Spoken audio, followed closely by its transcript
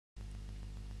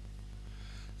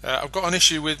I've got an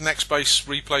issue with NextBase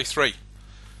Replay 3.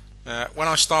 When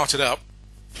I started up,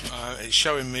 it's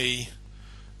showing me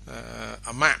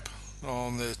a map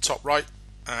on the top right,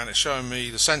 and it's showing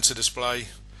me the sensor display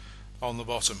on the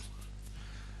bottom.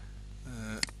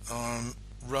 I'm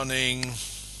running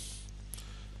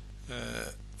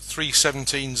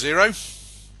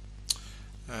 3.17.0,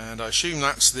 and I assume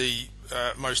that's the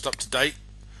most up-to-date,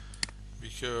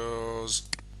 because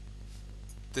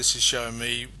this is showing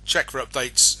me check for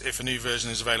updates. If a new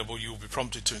version is available, you will be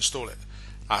prompted to install it.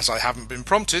 As I haven't been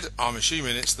prompted, I'm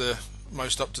assuming it's the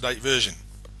most up-to-date version.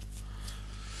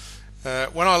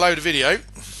 When I load a video,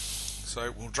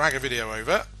 so we'll drag a video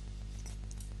over,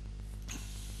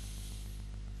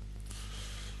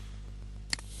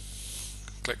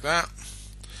 click that,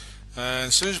 and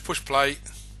as soon as you push play,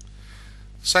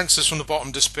 sensors from the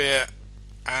bottom disappear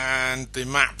and the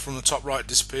map from the top right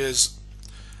disappears.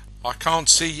 I can't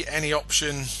see any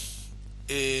option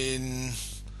in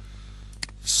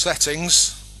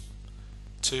settings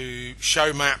to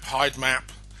show map, hide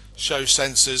map, show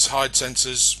sensors, hide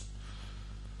sensors,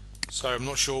 so I'm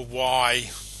not sure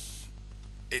why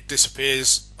it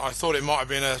disappears. I thought it might have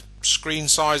been a screen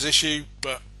size issue,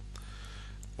 but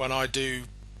when I do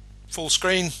full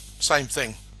screen, same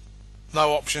thing,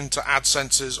 no option to add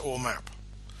sensors or map.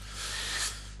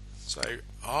 So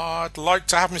I'd like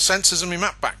to have my sensors and my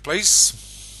map back, please.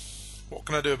 What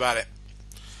can I do about it?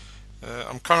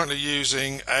 I'm currently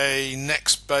using a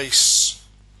NextBase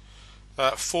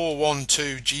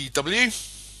 412GW,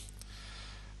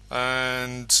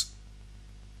 and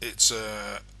it's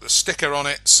the sticker on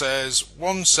it says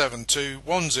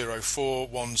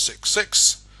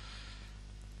 172.104.166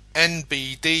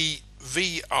 NBD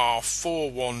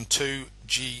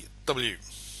VR412GW.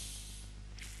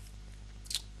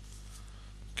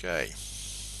 Okay.